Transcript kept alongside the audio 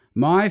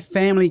My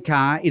family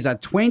car is a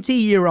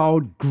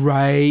 20-year-old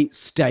grey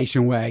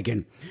station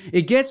wagon.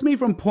 It gets me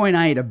from point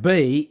A to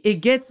B.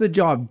 It gets the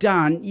job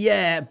done,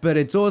 yeah, but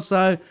it's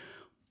also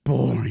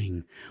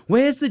boring.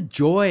 Where's the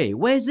joy?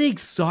 Where's the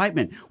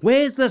excitement?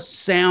 Where's the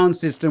sound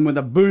system with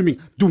a booming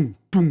doom,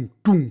 doom,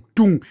 doom,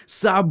 doom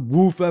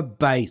subwoofer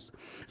bass?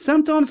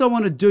 Sometimes I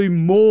want to do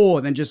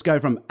more than just go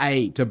from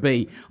A to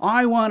B.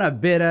 I want a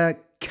better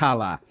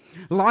colour.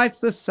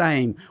 Life's the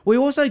same. We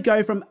also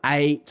go from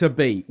A to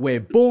B. We're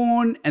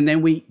born and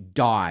then we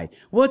die.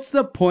 What's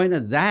the point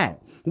of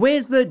that?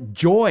 Where's the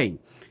joy?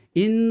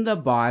 In the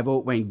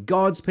Bible, when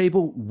God's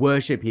people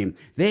worship Him,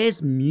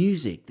 there's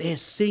music, there's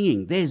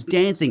singing, there's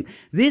dancing.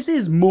 This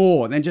is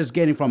more than just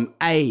getting from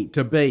A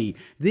to B.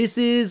 This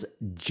is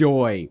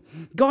joy.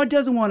 God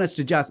doesn't want us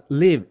to just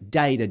live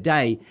day to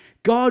day.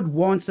 God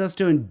wants us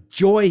to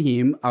enjoy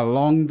Him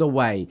along the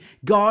way.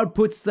 God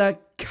puts the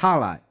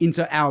colour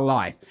into our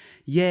life.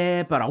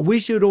 Yeah, but I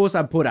wish you'd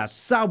also put a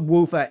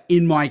subwoofer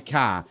in my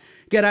car.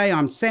 G'day,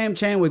 I'm Sam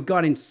Chan with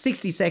God in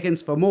 60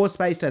 Seconds. For more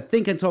space to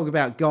think and talk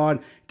about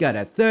God, go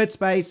to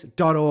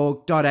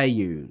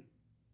thirdspace.org.au.